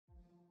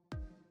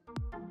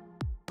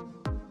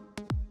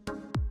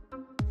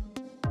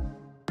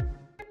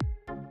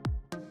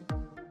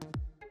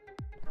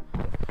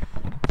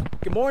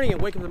Good morning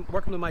and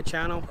welcome to my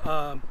channel,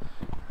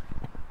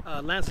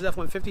 Lance's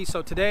F150.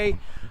 So today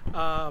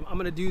I'm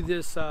going to do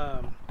this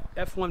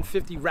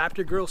F150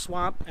 Raptor Grill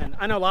swap, and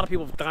I know a lot of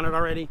people have done it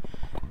already,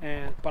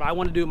 but I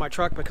want to do it in my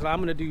truck because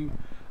I'm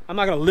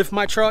not going to lift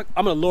my truck.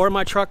 I'm going to lower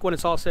my truck when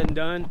it's all said and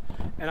done,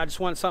 and I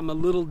just want something a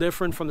little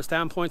different from the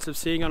standpoints of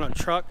seeing on a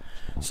truck.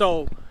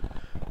 So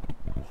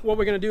what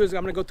we're going to do is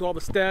I'm going to go through all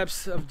the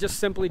steps of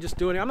simply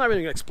doing it. I'm not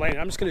really going to explain it.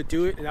 I'm just going to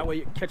do it, and that way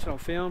you can catch it on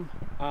film.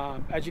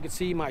 As you can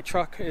see, my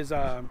truck is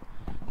the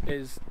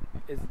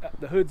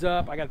hood's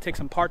up. I got to take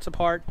some parts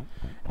apart,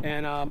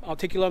 and I'll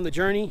take you along the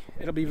journey.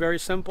 It'll be very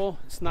simple.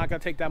 It's not going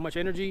to take that much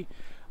energy,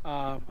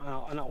 and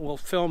we'll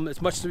film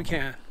as much as we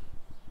can.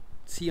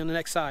 See you on the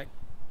next side.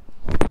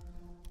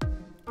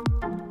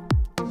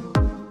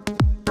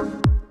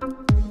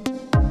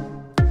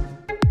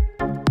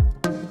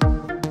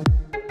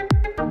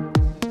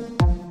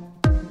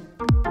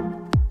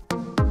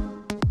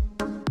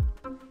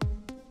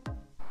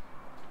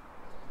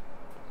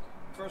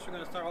 First, we're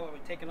going to start all the way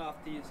taking off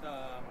these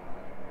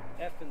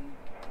F and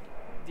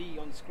D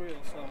on this grill.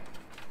 So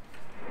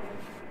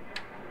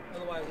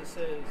otherwise it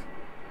says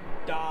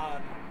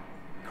Dodd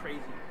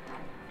Crazy.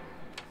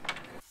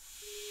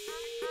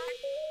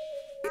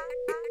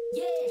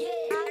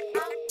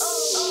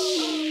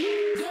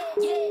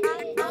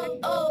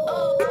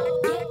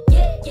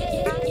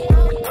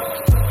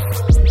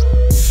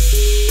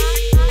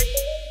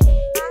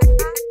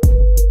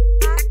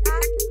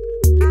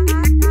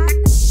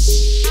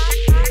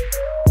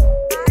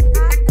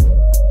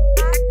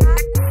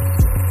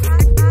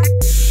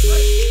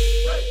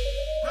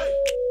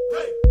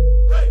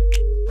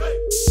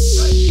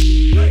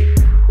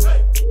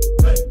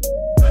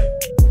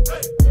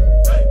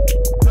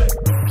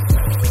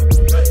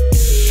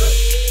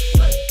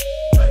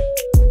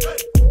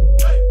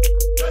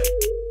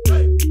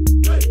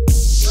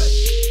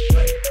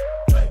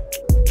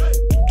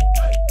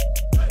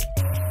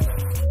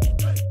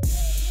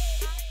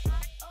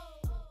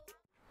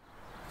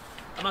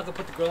 I'm not going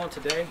to put the grill on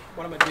today.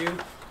 What I'm going to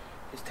do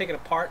is take it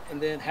apart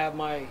and then have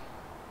my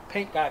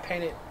paint guy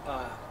paint it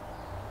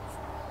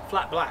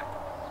flat black.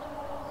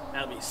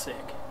 That'll be sick.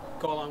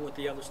 Go along with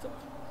the other stuff.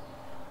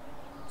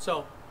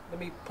 So let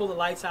me pull the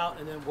lights out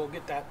and then we'll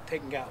get that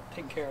taken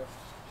care of.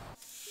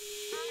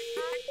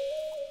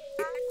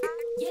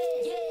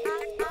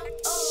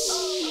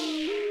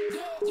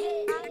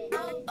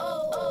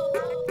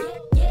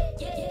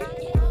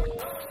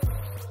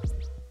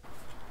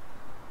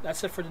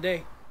 That's it for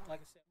today. Like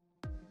I said.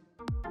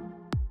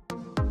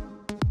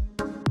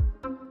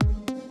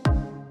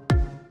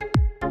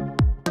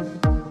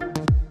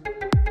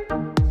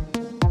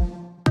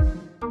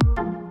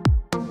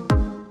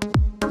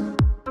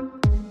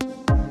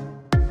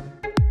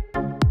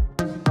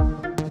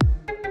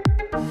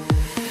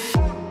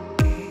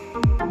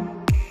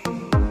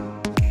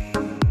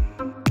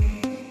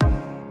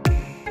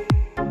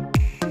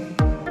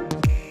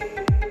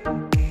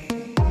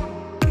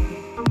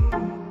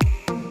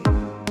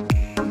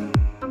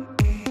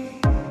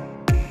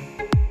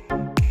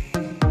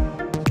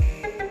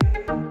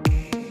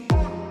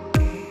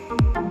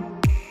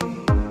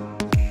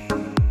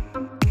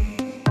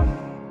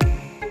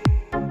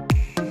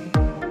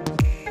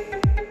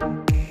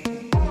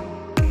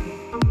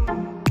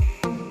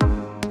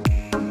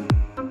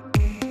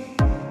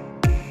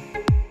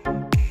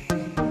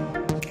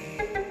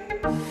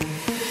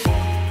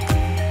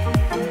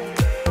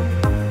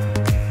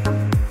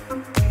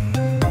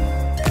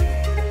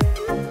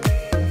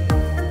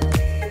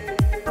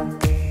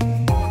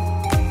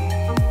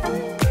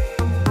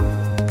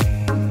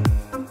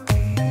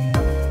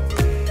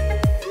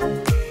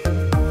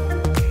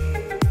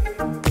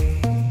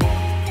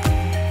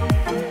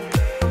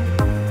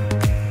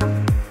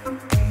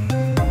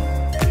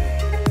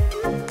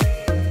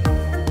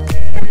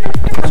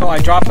 So I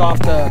dropped off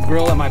the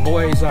grill at my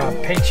boy's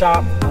paint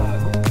shop,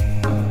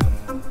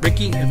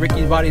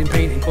 Ricky Body and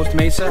Paint in Costa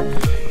Mesa.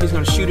 He's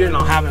going to shoot it, and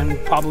I'll have it in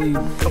probably a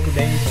couple of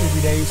days,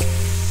 2-3 days.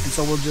 And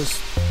so we'll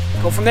just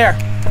go from there.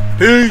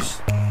 Peace!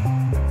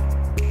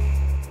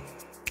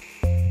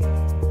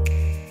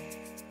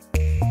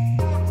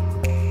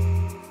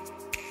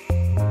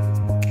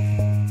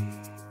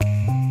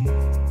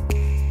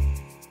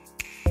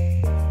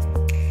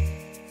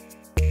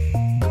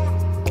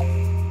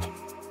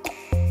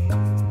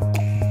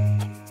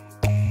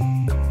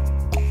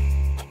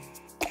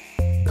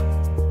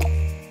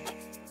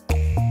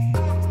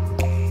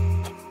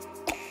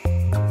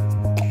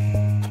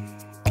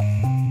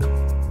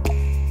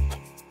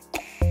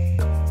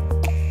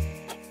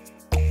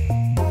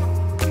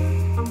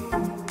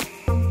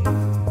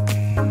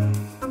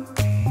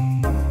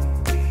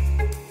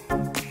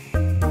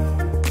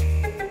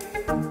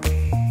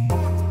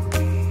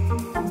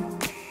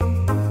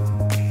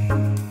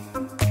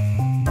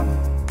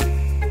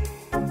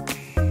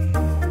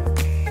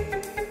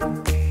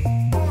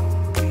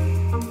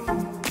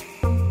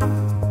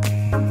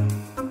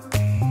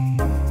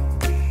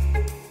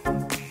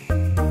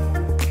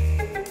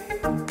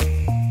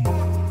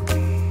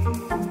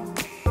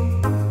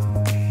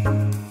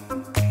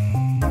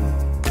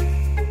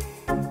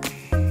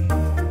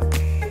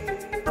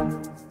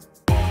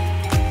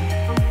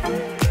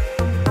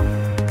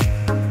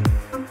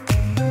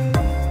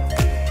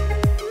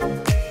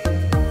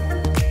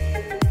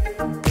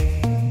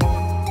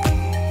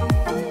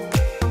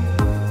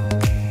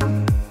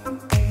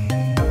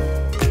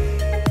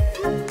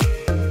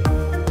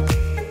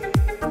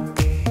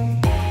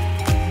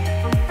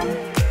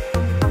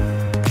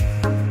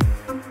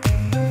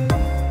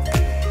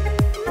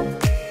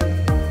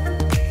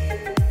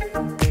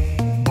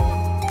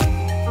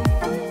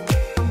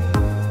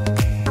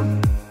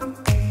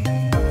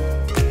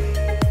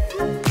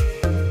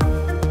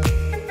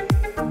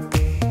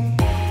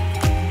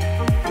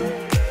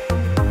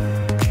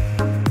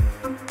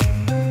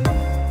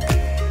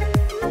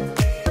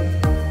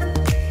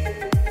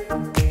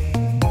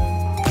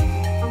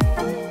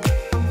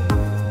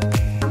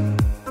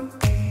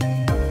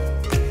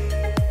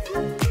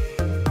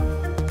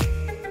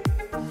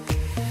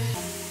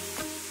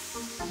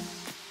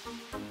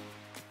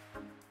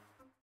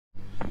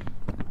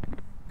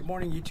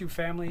 morning, YouTube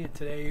family. And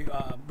today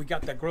we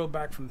got that grill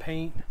back from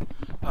paint.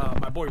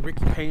 My boy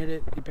Ricky painted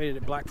it. He painted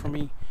it black for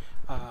me.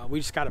 We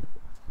just got to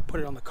put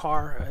it on the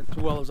car as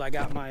well as I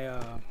got my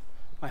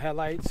my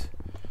headlights.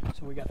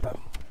 So we got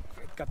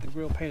the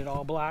grill painted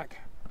all black.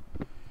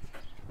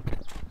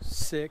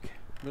 Sick,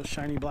 real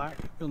shiny black,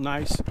 real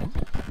nice.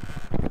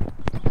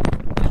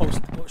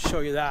 We'll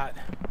show you that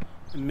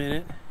in a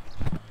minute.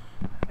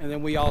 And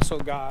then we also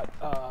got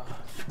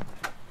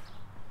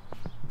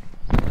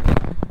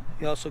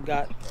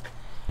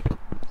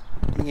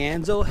the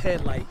Anzo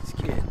headlights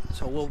kit.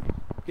 So we'll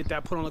get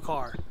that put on the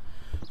car.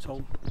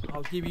 So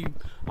I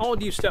won't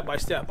do step by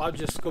step. I'll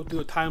just go through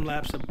a time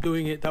lapse of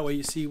doing it. That way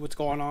you see what's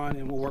going on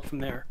and we'll work from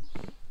there.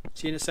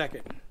 See you in a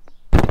second.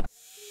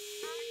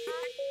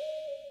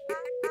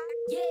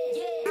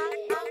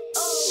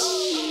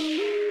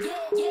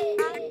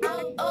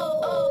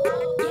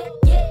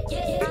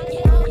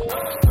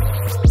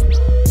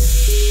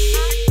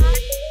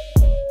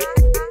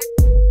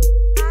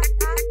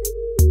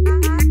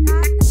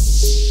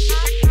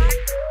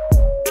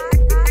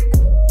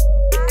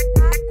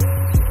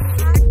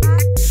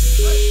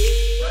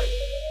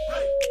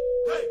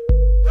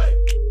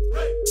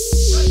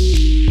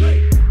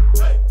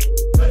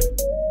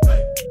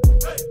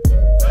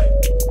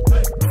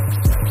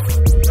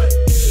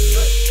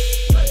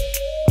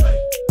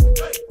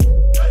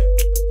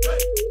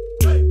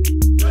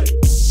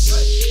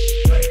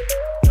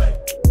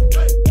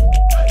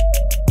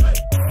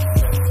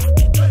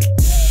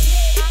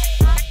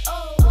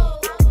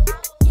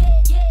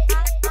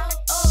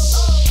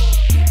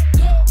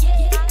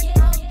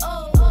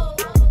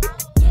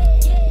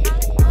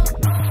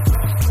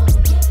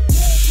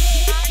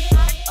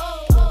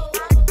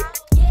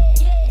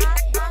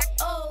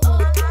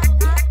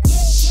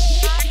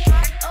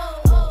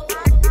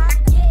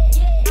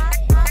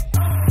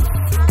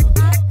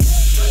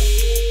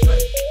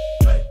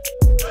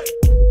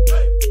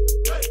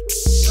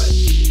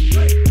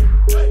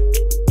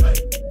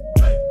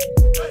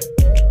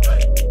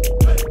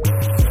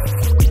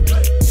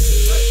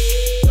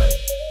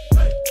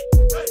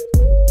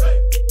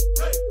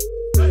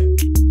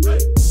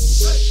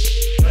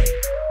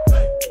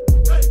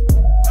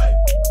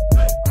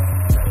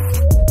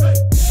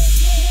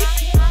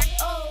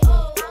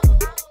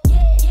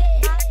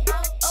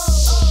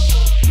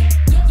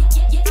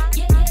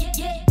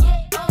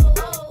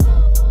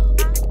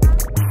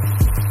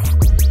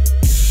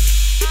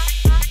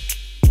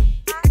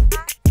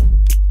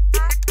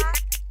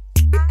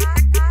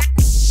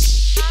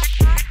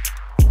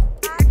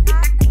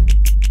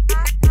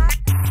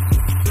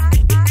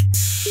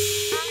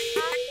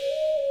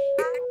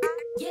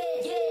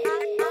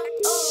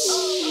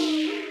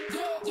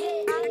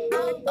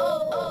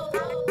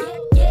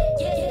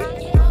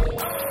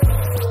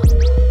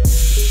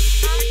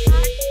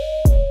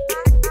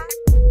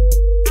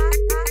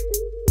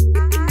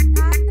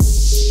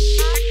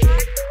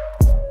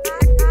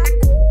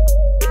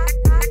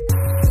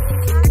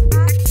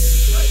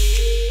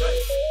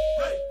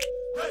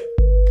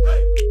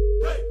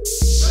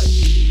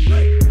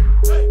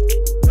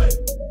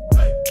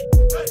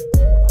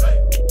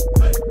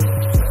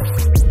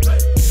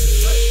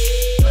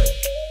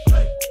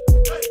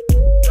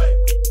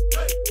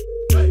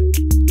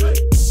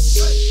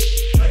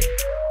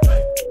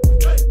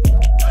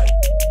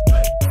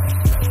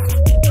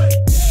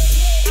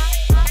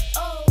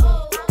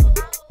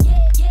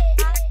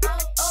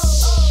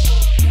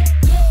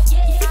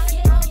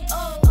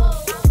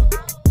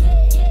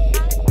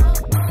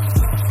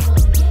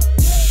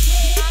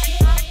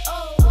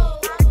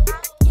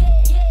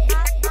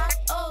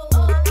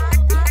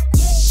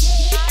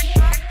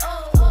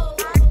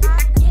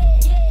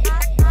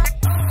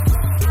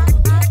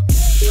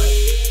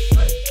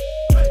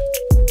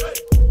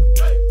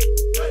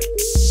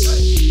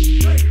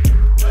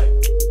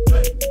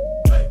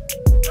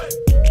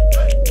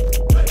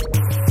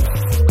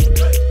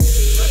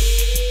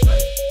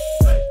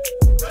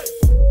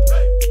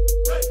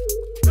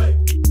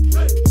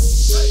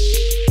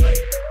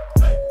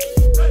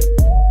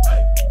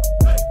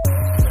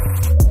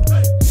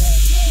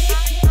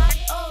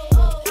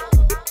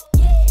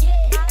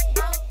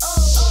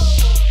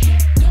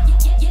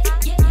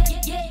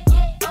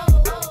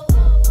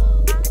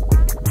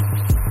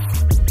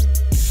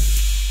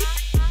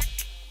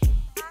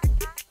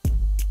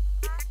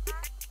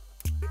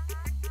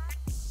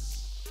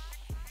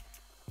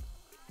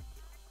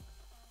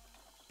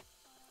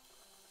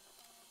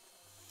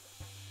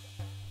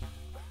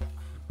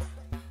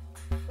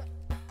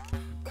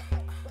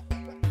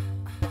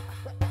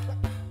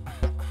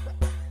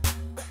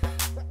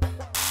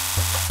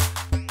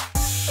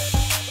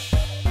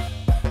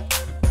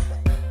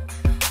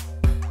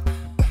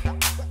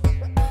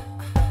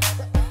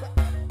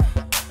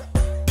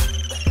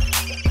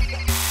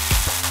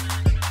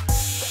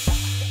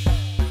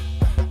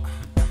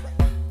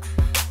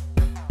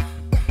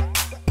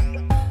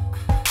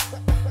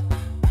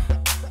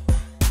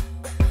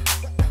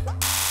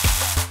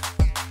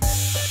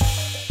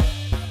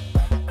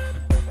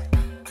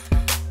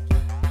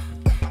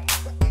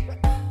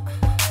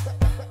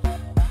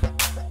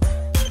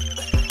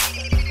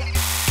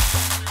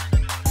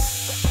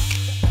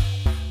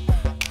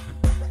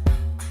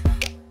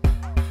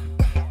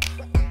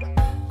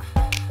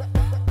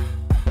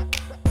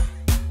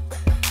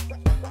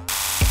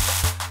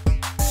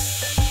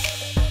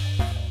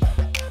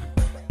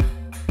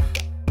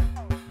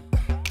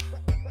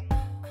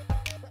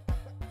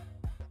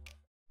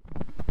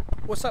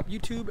 What's up,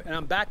 YouTube? And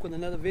I'm back with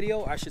another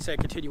video. I should say a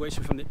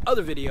continuation from the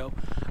other video.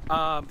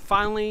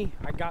 Finally,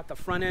 I got the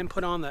front end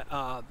put on the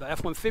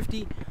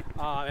F150,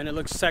 and it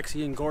looks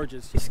sexy and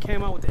gorgeous. This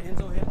came out with the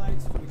Anzo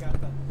headlights. We got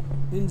the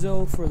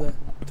Anzo for the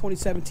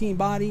 2017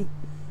 body,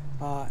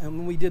 and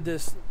when we did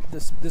this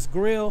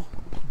grill,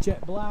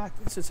 jet black.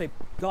 It should say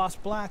gloss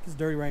black. It's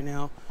dirty right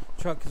now.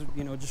 The truck is,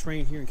 you know, just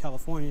rained here in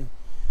California.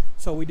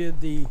 So we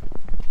did the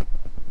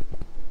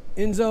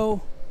Anzo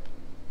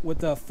with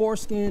the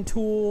forescan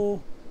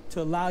tool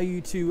to allow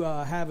you to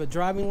have a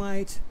driving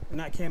light, and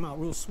that came out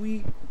real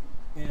sweet.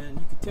 And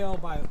you can tell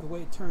by the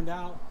way it turned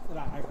out that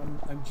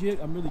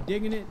I'm really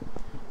digging it.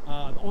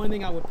 The only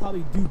thing I would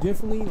probably do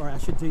differently, or I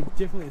should do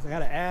differently, is I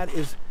gotta add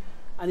is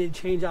I need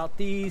to change out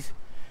these,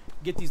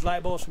 get these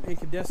light bulbs from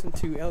incandescent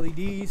to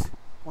LEDs.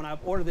 When I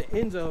ordered the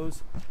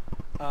Anzos,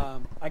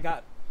 I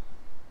got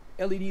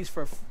LEDs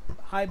for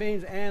high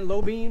beams and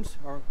low beams,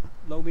 or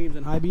low beams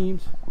and high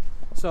beams.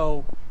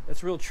 So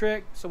it's a real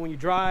trick. So when you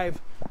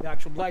drive, the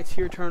actual lights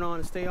here turn on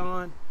and stay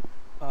on.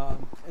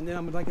 And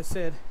then like I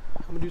said,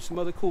 I'm gonna do some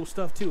other cool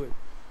stuff to it.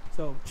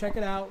 So check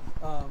it out.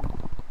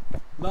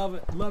 Love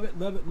it, love it,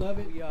 love it, love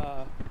it. We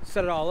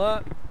set it all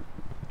up,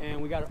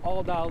 and we got it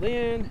all dialed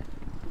in.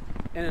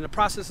 And in the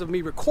process of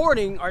me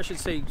recording, or I should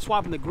say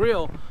swapping the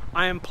grill,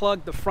 I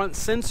unplugged the front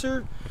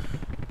sensor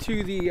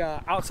to the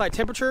outside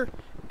temperature.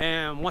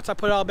 And once I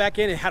put it all back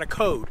in, it had a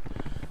code.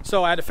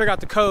 So I had to figure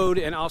out the code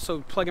and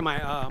also plug in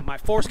my my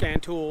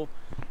forescan tool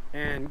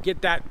and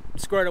get that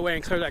squared away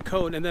and clear that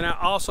code. And then I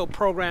also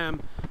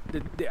programmed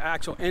the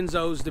actual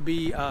Anzos to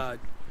be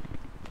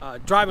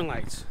driving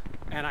lights.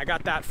 And I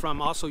got that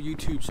from also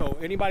YouTube. So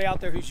anybody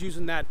out there who's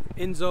using that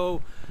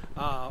Anzo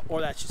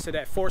or that should say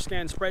that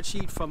forescan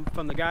spreadsheet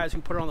from the guys who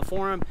put it on the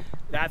forum,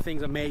 that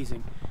thing's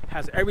amazing.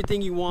 Has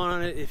everything you want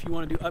on it. If you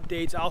want to do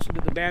updates, I also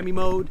did the Bambi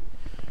mode.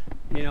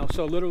 You know,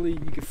 so literally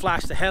you can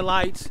flash the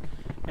headlights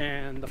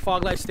and the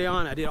fog lights stay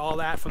on. I did all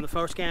that from the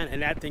forescan,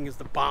 and that thing is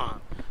the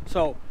bomb.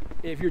 So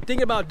if you're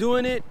thinking about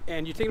doing it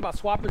and you're thinking about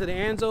swapping to the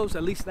Anzos,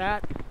 at least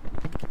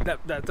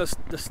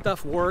the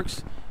stuff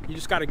works. You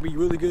just got to be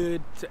really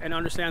good and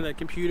understand the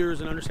computers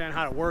and understand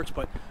how it works.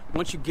 But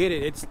once you get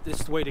it,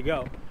 it's the way to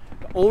go.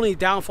 The only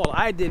downfall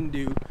I didn't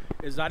do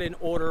is I didn't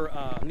order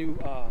new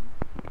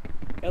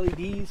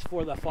LEDs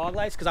for the fog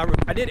lights, because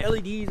I did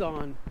LEDs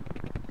on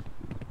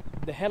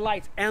the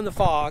headlights and the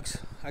fogs.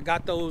 I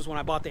got those when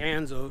I bought the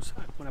Anzos.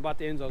 When I bought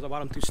the Anzos, I bought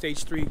them through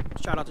Stage 3.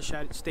 Shout out to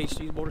Stage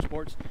 3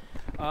 Motorsports.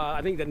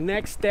 I think the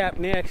next step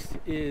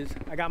is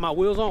I got my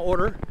wheels on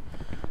order.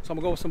 So I'm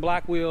gonna go with some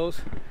black wheels.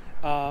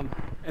 And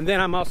then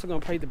I'm also gonna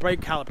paint the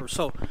brake caliper.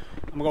 So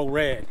I'm gonna go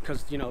red,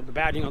 because you know the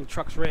badging on the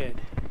truck's red.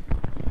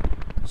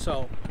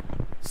 So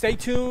stay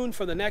tuned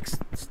for the next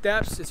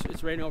steps.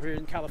 It's raining over here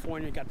in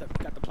California. Got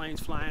the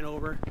planes flying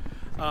over.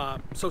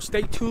 So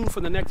stay tuned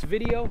for the next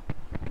video.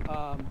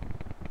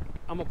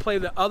 I'm gonna play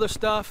the other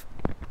stuff.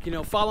 You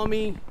know, follow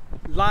me,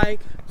 like,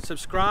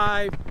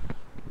 subscribe.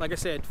 Like I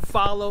said,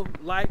 follow,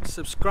 like,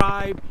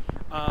 subscribe.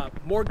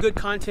 More good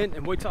content,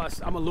 and wait till I'm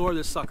gonna lure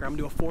this sucker. I'm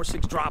gonna do a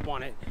 4.6 drop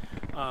on it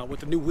with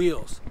the new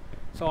wheels.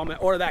 So I'm gonna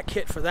order that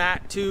kit for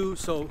that too.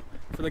 So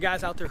for the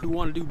guys out there who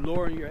want to do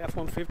luring your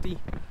F-150,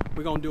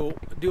 we're gonna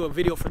do a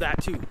video for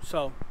that too.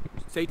 So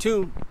stay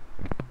tuned.